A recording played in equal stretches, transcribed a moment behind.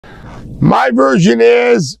My version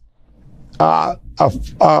is a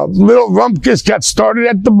little rumpus got started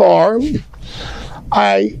at the bar.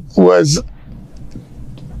 I was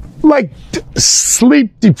like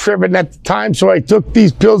sleep deprived at the time, so I took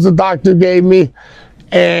these pills the doctor gave me,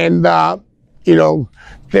 and you know,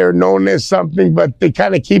 they're known as something, but they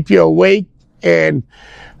kind of keep you awake, and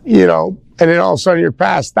you know, and then all of a sudden you're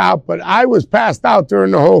passed out. But I was passed out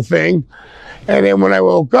during the whole thing, and then when I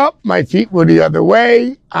woke up, my feet were the other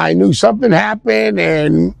way. I knew something happened,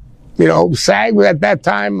 and you know, Sag was at that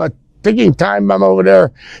time a ticking time bomb over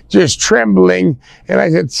there, just trembling. And I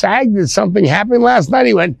said, Sag, did something happen last night?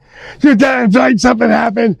 He went, "You're damn right, something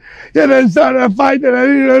happened. You done started a fight, and I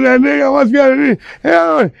didn't know that nigga almost got it.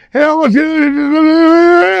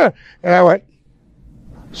 And I went,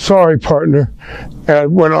 sorry, partner. And I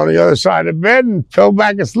went on the other side of bed and fell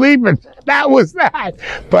back asleep, and that was that.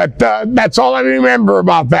 But that's all I remember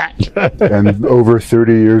about that. And over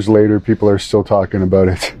 30 years later, people are still talking about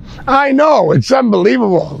it. I know, it's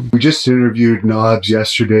unbelievable. We just interviewed Knobs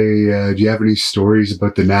yesterday. Do you have any stories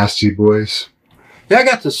about the Nasty Boys? Yeah, I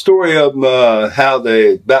got the story of how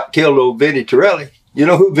they about killed old Vinnie Torelli. You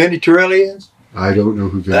know who Vinnie Torelli is? I don't know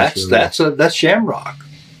who Vinnie Torelli is. That's Shamrock.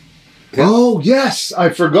 Oh, yes, I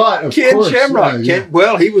forgot. Of Ken course. Shamrock. Yeah.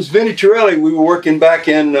 Well, he was Vinnie Torelli. We were working back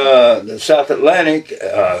in the South Atlantic,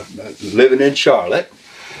 living in Charlotte.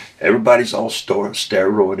 Everybody's all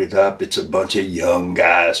steroided up. It's a bunch of young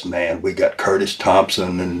guys, man. We got Curtis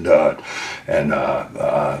Thompson and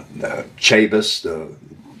Chavis,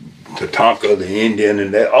 the Tonka, the Indian,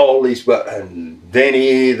 and all these, and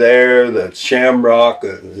Vinny there, the Shamrock,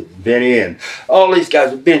 Vinny, and all these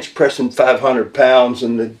guys are bench pressing 500 pounds,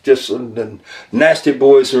 and the Nasty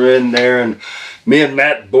Boys are in there, and me and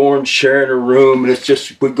Matt Bourne sharing a room, and it's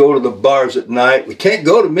just, we go to the bars at night. We can't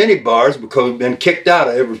go to many bars because we've been kicked out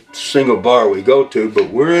of every single bar we go to, but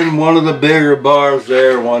we're in one of the bigger bars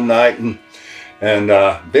there one night, and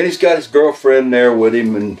Vinny's got his girlfriend there with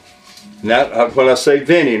him, and now, when I say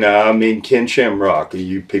Vinny now, I mean Ken Shamrock.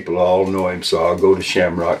 You people all know him, so I'll go to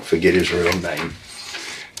Shamrock, forget his real name.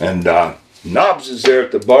 And Knobs is there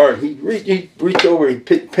at the bar, and he reaches over, he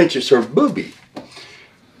pinches her boobie.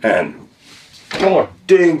 And, oh,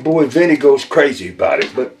 dang, boy, Vinny goes crazy about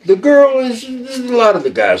it. But the girl is, a lot of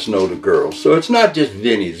the guys know the girl, so it's not just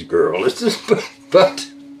Vinny's girl. It's just, but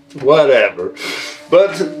whatever.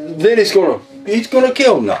 But Vinny's he's gonna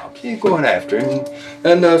kill Knobs. He's going after him.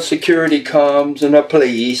 And security comes, and the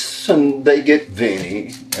police, and they get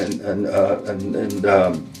Vinny, and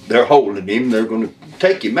they're holding him. They're going to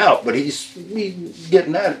take him out, but he's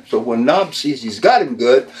getting at it. So when Knobs sees he's got him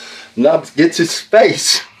good, Knobs gets his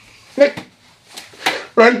face like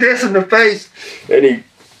this in the face, and he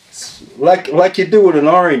like you do with an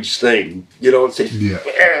orange thing, you know.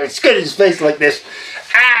 It's get his face like this.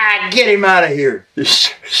 Get him out of here. He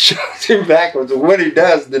shoves him backwards. And when he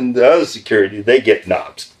does, then the other security, they get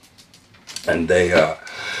Knobs. And they,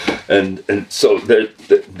 and so they're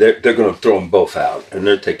going to throw them both out. And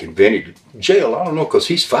they're taking Vinny to jail. I don't know, because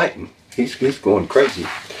he's fighting. He's going crazy.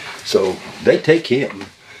 So they take him.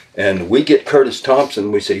 And we get Curtis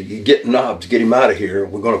Thompson. We say, you get Knobs, get him out of here.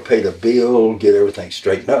 We're going to pay the bill, get everything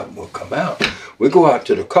straightened up. We'll come out. We go out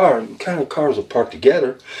to the car, and kind of cars are parked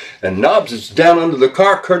together. And Knobs is down under the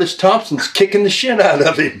car. Curtis Thompson's kicking the shit out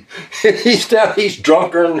of him. He's down. He's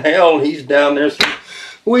drunker than hell. He's down there. So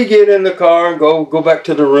we get in the car and go back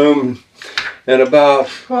to the room. And about,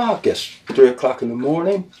 well, I guess 3 o'clock in the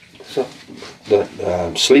morning, so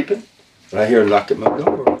I'm sleeping. And I hear a knock at my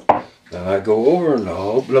door. And I go over and I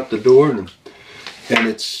open up the door, and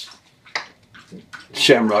it's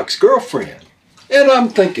Shamrock's girlfriend. And I'm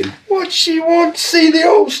thinking, what she want to see the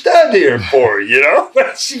old stud here for, you know?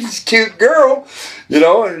 She's a cute girl, you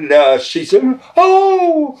know, and she said,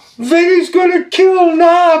 oh, Vinny's gonna kill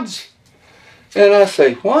Knobs. And I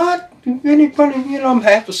say, what? Vinny, you know, I'm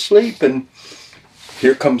half asleep, and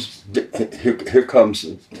here comes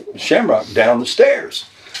Shamrock down the stairs.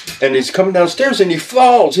 And he's coming downstairs, and he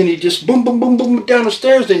falls, and he just boom, boom, boom, boom down the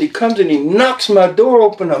stairs, and he comes and he knocks my door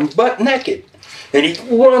open. I'm butt naked. And he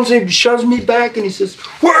runs and shoves me back, and he says,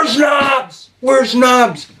 where's Knobs? Where's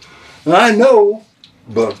Knobs? And I know,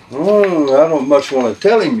 but I don't much want to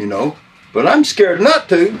tell him, you know, but I'm scared not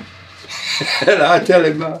to. And I tell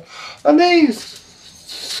him, I think he's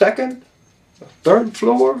second, third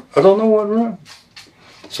floor. I don't know what room.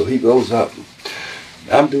 So he goes up.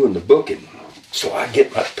 I'm doing the booking. So I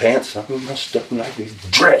get my pants on, my stuff, and I get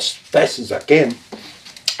dressed fast as I can.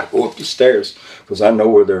 I go up the stairs because I know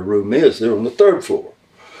where their room is. They're on the 3rd floor.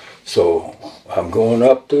 So I'm going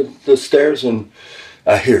up the stairs, and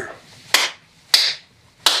I hear.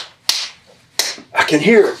 I can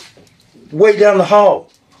hear it. way down the hall.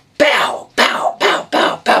 Pow, pow, pow,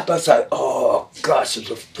 pow, pow. I was like, oh gosh,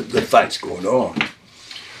 the fight's going on.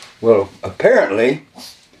 Well, apparently,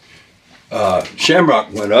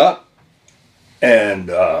 Shamrock went up,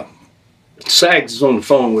 and Saggs is on the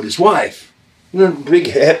phone with his wife. The big,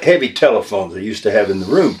 heavy telephones they used to have in the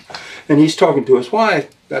room. And he's talking to his wife,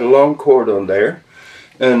 got a long cord on there,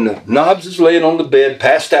 and Knobs is laying on the bed,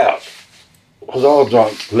 passed out. Was all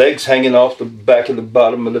drunk, legs hanging off the back of the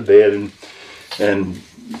bottom of the bed, and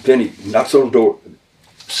then he knocks on the door.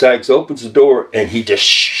 Saggs opens the door, and he just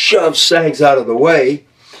shoves Saggs out of the way,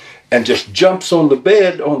 and just jumps on the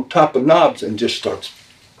bed on top of Knobs and just starts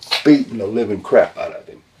beating the living crap out of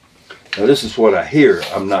him. Now this is what I hear.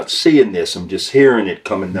 I'm not seeing this. I'm just hearing it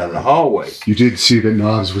coming down the hallway. You did see that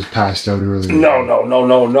Knobs was passed out earlier. No.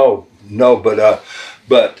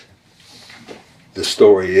 But the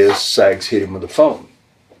story is Saggs hit him with the phone.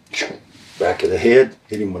 Back of the head,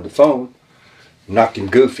 hit him with the phone, knocked him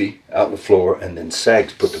goofy out on the floor, and then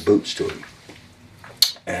Saggs put the boots to him.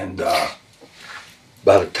 And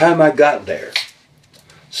by the time I got there,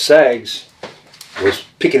 Saggs was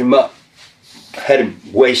picking him up, had him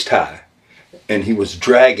waist high, and he was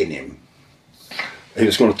dragging him. He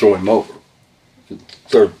was going to throw him over.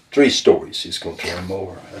 Three stories, he's going to throw him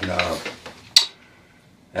over.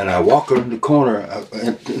 And I walk around the corner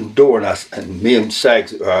in the door, and me and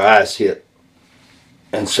Saggs, our eyes hit,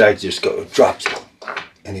 and Saggs just drops it,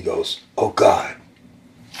 and he goes, "Oh God,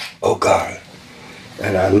 oh God."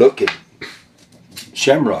 And I look at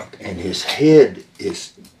Shamrock, and his head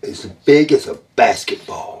is as big as a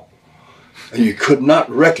basketball, and you could not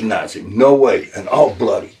recognize him, no way, and all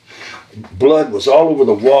bloody. Blood was all over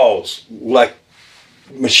the walls like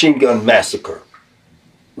Machine Gun Massacre.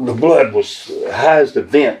 The blood was high as the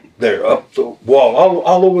vent there, up the wall,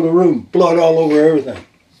 all over the room, blood all over everything.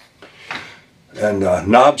 And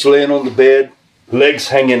Knobs laying on the bed, legs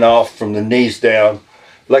hanging off from the knees down,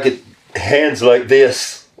 hands like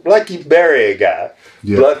this, like you bury a guy.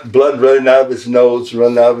 Yeah. Blood running out of his nose,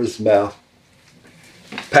 running out of his mouth.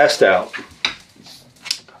 Passed out.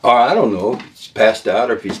 Or I don't know if he's passed out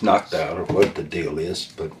or if he's knocked out or what the deal is.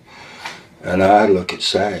 And I look at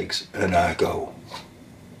Saggs and I go,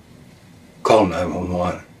 "Call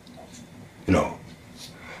 911, you know."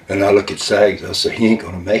 And I look at Saggs, I say, "He ain't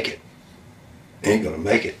gonna make it. He ain't gonna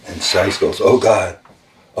make it." And Saggs goes, "Oh God,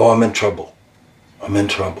 oh, I'm in trouble. I'm in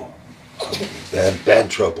trouble. Bad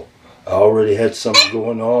trouble. I already had something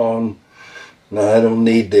going on. No, I don't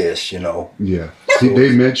need this, you know." Yeah. They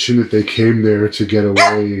mentioned that they came there to get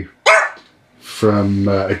away from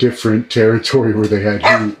a different territory where they had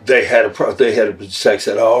heat. They had a Saggs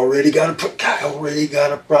said, I already got a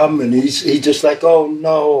problem, and he's just like, "Oh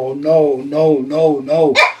no.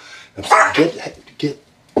 And so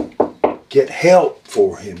get help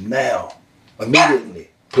for him now, immediately.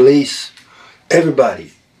 Police,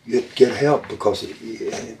 everybody, get help, because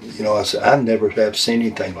you know." I said, I never have seen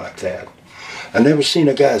anything like that. I never seen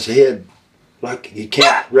a guy's head like you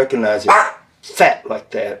can't recognize him. Fat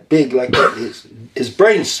like that, big like that. His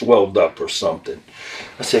brain swelled up or something.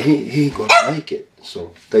 I said, he ain't gonna make it.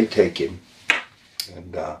 So they take him,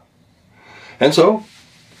 and so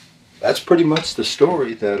that's pretty much the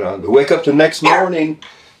story. That they wake up the next morning,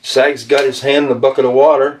 Saggs got his hand in a bucket of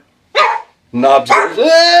water. Knobs goes,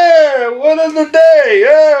 "Yeah, what of the day?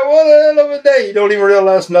 Yeah, what a hell of a day." You don't even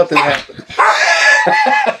realize nothing happened.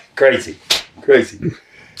 Crazy.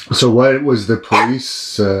 So what was the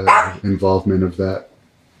police involvement of that?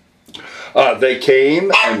 They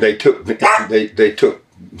came and they took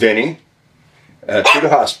Vinny to the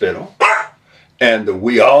hospital, and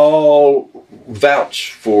we all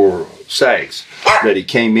vouch for Saggs that he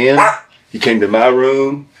came in. He came to my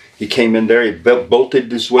room. He came in there. He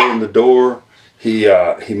bolted his way in the door. He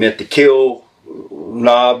meant to kill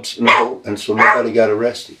Knobs, and so nobody got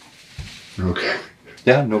arrested. Okay.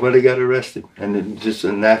 Yeah, nobody got arrested, and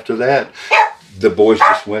after that, the boys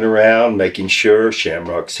just went around making sure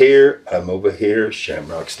Shamrock's here, I'm over here.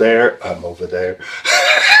 Shamrock's there, I'm over there.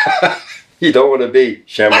 You don't want to be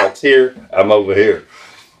Shamrock's here, I'm over here.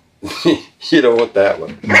 You don't want that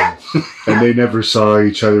one. And they never saw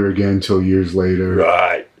each other again until years later.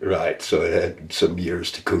 Right. So it had some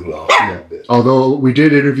years to cool off a little bit. Although we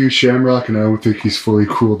did interview Shamrock, and I don't think he's fully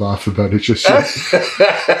cooled off about it just yet.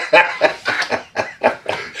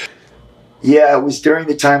 Yeah, it was during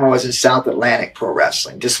the time I was in South Atlantic Pro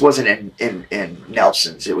Wrestling. This wasn't in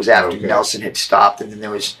Nelson's. It was after Nelson had stopped, and then there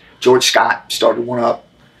was George Scott started one up,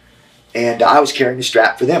 and I was carrying the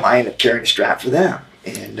strap for them. I ended up carrying the strap for them,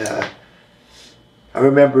 and I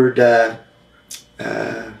remembered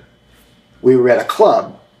we were at a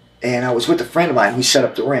club, And I was with a friend of mine who set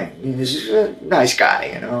up the ring. He's a nice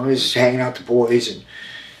guy, you know. He was hanging out with the boys, and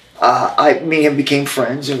me and him became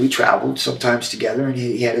friends, and we traveled sometimes together. And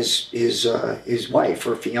he had his wife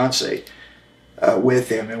or fiance with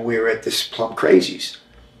him, and we were at this Plum Crazies,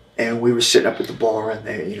 and we were sitting up at the bar, and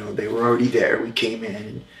they were already there. We came in,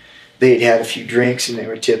 and they'd had a few drinks, and they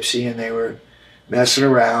were tipsy, and they were messing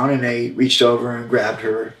around, and they reached over and grabbed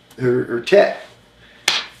her tit,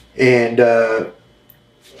 and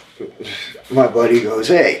my buddy goes,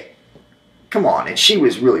 "Hey, come on!" And she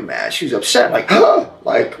was really mad. She was upset, like,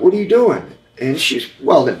 like, what are you doing? And she's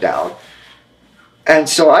welded down. And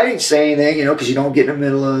so I didn't say anything, you know, because you don't get in the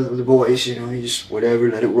middle of the boys, you know, you just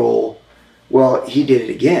whatever, let it roll. Well, he did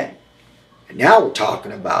it again, and now we're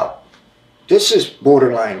talking about this is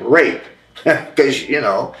borderline rape, because you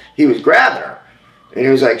know he was grabbing her, and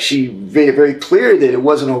it was like she made it very clear that it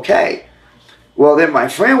wasn't okay. Well, then my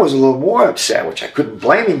friend was a little more upset, which I couldn't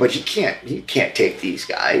blame him, but he can't take these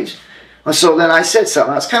guys. And so then I said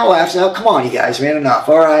something. I was kind of laughing. Oh, come on, you guys, man, enough.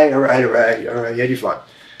 All right, you had your fun.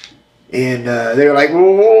 And they were like,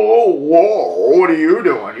 whoa, what are you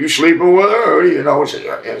doing? You sleeping with her? Or, you know,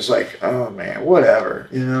 it was like, oh man, whatever.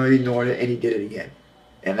 You know, he ignored it, and he did it again.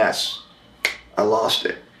 And I lost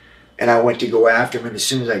it. And I went to go after him, and as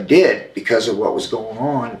soon as I did, because of what was going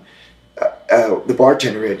on, the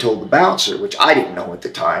bartender had told the bouncer, which I didn't know at the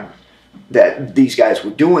time, that these guys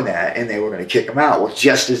were doing that and they were going to kick him out. Well,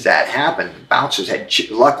 just as that happened, the bouncers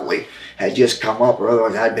luckily had just come up, or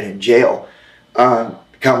otherwise I'd been in jail,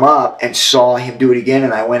 come up and saw him do it again,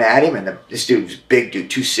 and I went at him, and this dude was a big dude,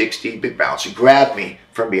 260, big bouncer, grabbed me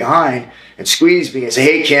from behind and squeezed me and said,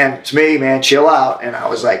 "Hey, Ken, it's me, man, chill out." And I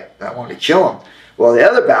was like, I wanted to kill him. Well, the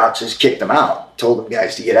other bouncers kicked him out, told them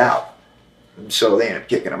guys to get out. And so they ended up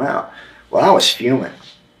kicking him out. Well, I was fuming,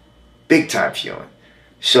 big time fuming.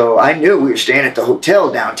 So I knew we were staying at the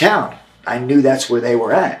hotel downtown. I knew that's where they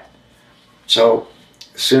were at. So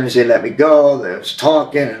as soon as they let me go, they was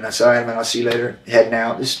talking, and I said, "All right, man, I'll see you later." Heading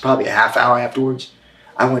out. This is probably a half hour afterwards.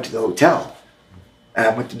 I went to the hotel, and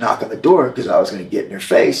I went to knock on the door because I was going to get in their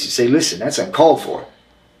face and say, "Listen, that's uncalled for.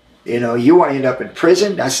 You know, you want to end up in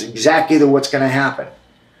prison? That's exactly what's going to happen."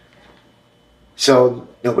 So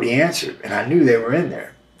nobody answered, and I knew they were in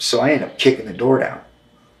there. So I ended up kicking the door down.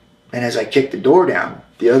 And as I kicked the door down,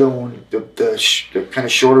 the other one, the kind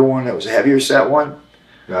of shorter one that was a heavier set one,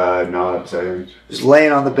 was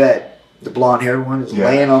laying on the bed. The blonde-haired one is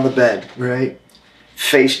laying on the bed, right,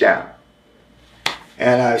 face down.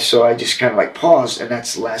 And so I just kind of like paused, and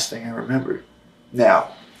that's the last thing I remembered.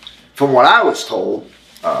 Now, from what I was told,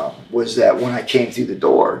 was that when I came through the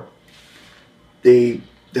door, the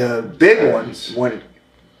big one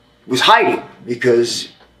was hiding because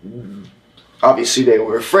obviously they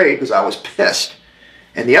were afraid because I was pissed.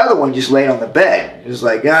 And the other one just laid on the bed. It was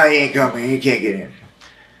like, he ain't coming, he can't get in.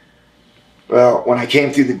 Well, when I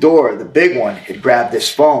came through the door, the big one had grabbed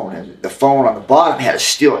this phone, and the phone on the bottom had a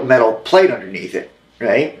steel metal plate underneath it,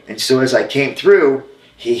 right? And so as I came through,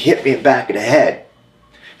 he hit me in the back of the head.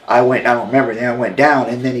 I don't remember, then I went down,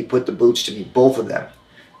 and then he put the boots to me, both of them.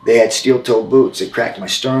 They had steel-toed boots. They cracked my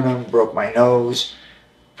sternum, broke my nose,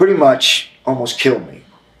 pretty much almost killed me.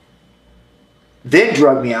 Then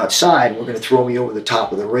drugged me outside. We're going to throw me over the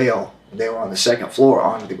top of the rail. They were on the second floor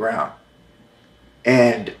onto the ground.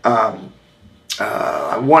 And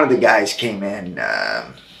one of the guys came in,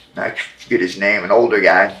 I forget his name, an older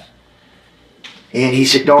guy. And he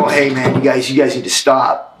said, hey man, you guys need to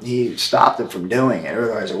stop. He stopped them from doing it,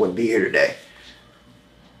 otherwise I wouldn't be here today.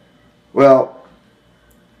 Well,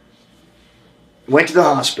 went to the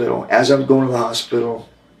hospital. As I was going to the hospital,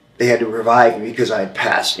 they had to revive me because I had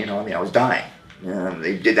passed, I was dying.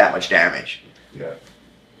 They did that much damage. Yeah.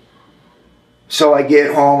 So I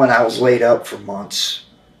get home and I was laid up for months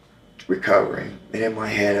recovering. And in my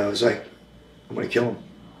head I was like, I'm going to kill him.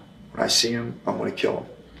 When I see him, I'm going to kill him.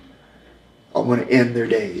 I'm going to end their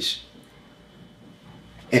days.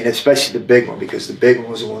 And especially the big one, because the big one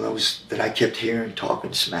was the one that I kept hearing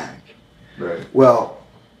talking smack. Right. Well,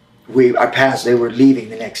 they were leaving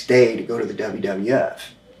the next day to go to the WWF.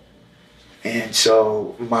 And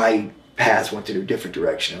so my path went in a different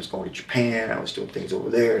direction. I was going to Japan, I was doing things over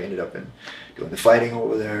there, ended up doing the fighting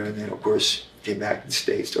over there, and then of course came back to the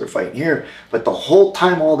States, started fighting here. But the whole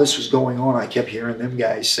time all this was going on, I kept hearing them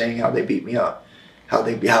guys saying how they beat me up.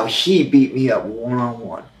 How he beat me up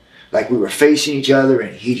one-on-one. Like we were facing each other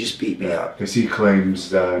and he just beat me up. Because he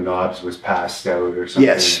claims Knobs was passed out or something.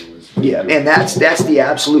 Yes. Yeah, and that's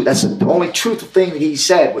the only truthful thing that he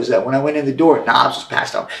said was that when I went in the door, Knobs was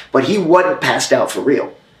passed out. But he wasn't passed out for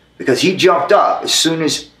real. Because he jumped up as soon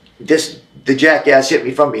as the jackass hit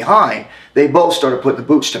me from behind. they both started putting the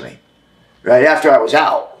boots to me. Right after I was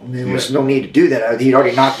out, and there was no need to do that. He'd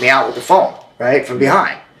already knocked me out with the phone, right, from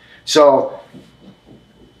behind. So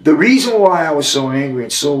the reason why I was so angry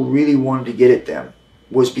and so really wanted to get at them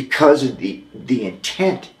was because of the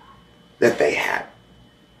intent that they had.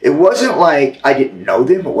 It wasn't like I didn't know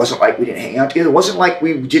them. It wasn't like we didn't hang out together. It wasn't like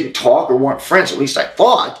we didn't talk or weren't friends. At least I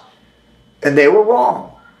thought. And they were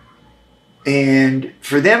wrong. And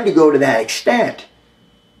for them to go to that extent,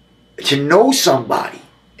 to know somebody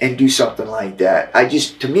and do something like that,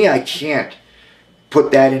 to me, I can't put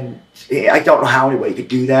that in. I don't know how anybody could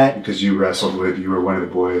do that. Because you were one of the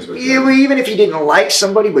boys. Yeah, well, even if you didn't like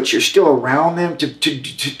somebody, but you're still around them, to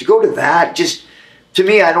go to that, just, to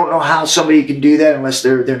me, I don't know how somebody can do that unless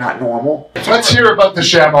they're not normal. Let's hear about the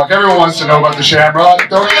Shamrock. Everyone wants to know about the Shamrock,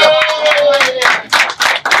 don't you?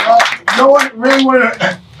 No one really want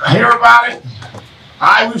to hear about it.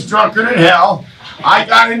 I was drunker than hell. I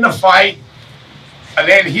got in the fight, and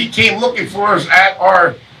then he came looking for us at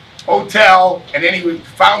our hotel, and then he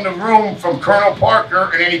found a room from Colonel Parker,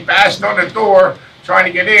 and then he bashed on the door trying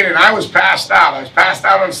to get in, and I was passed out. I was passed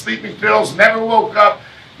out on sleeping pills, never woke up.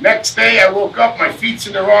 Next day I woke up, my feet's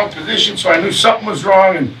in the wrong position, so I knew something was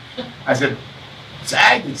wrong, and I said,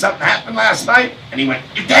 Zag, did something happen last night? And he went,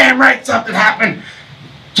 you're damn right something happened.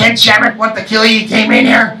 Ken Shamrock wanted to kill you, he came in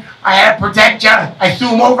here. I had to protect you. I threw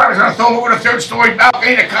him over. I was going to throw him over the third-story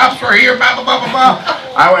balcony. The cops were here, blah, blah, blah, blah,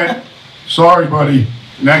 blah. I went, sorry, buddy.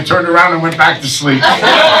 And I turned around and went back to sleep.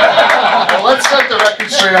 Well, let's set the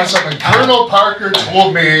record straight on something. Colonel Parker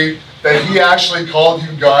told me that he actually called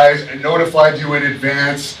you guys and notified you in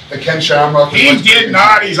advance that Ken Shamrock... He did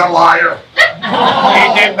not. He's a liar.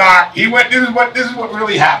 He did not. He went, this is what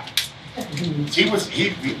really happened. Because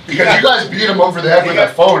you guys beat him over the head with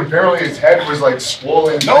that phone. Apparently his head was like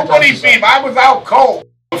swollen. Nobody beat him. I was out cold.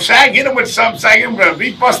 If Sag hit him with something, Sag hit him with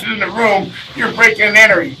he busted in the room, you're breaking and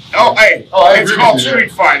entering. Oh, hey, it's called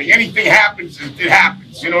street fighting. Anything happens, it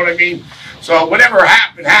happens. You know what I mean? So whatever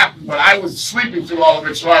happened, happened. But I was sleeping through all of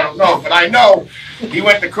it, so I don't know. But I know he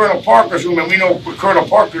went to Colonel Parker's room, and we know what Colonel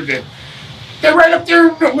Parker did. They're right up there,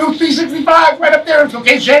 Route 365, right up there. It's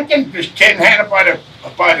okay, Shankin. There's Ken Hannibal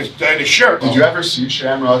by the shirt. Did you ever see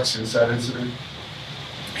Shamrock since that incident?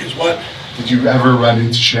 His what? Did you ever run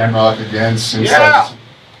into Shamrock again since that incident?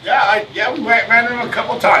 Yeah, we ran into him a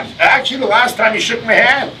couple times. Actually, the last time he shook my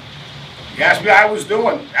hand. He asked me how I was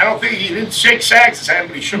doing. I don't think he didn't shake Saggs' hand,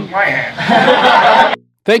 but he shook my hand.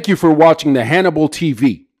 Thank you for watching the Hannibal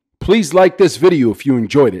TV. Please like this video if you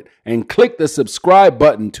enjoyed it, and click the subscribe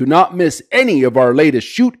button to not miss any of our latest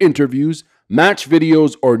shoot interviews, match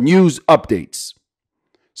videos, or news updates.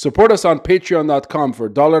 Support us on patreon.com for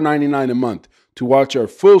 $1.99 a month to watch our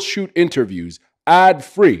full shoot interviews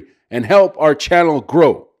ad-free and help our channel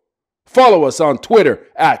grow. Follow us on Twitter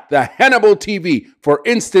at the Hannibal TV for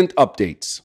instant updates.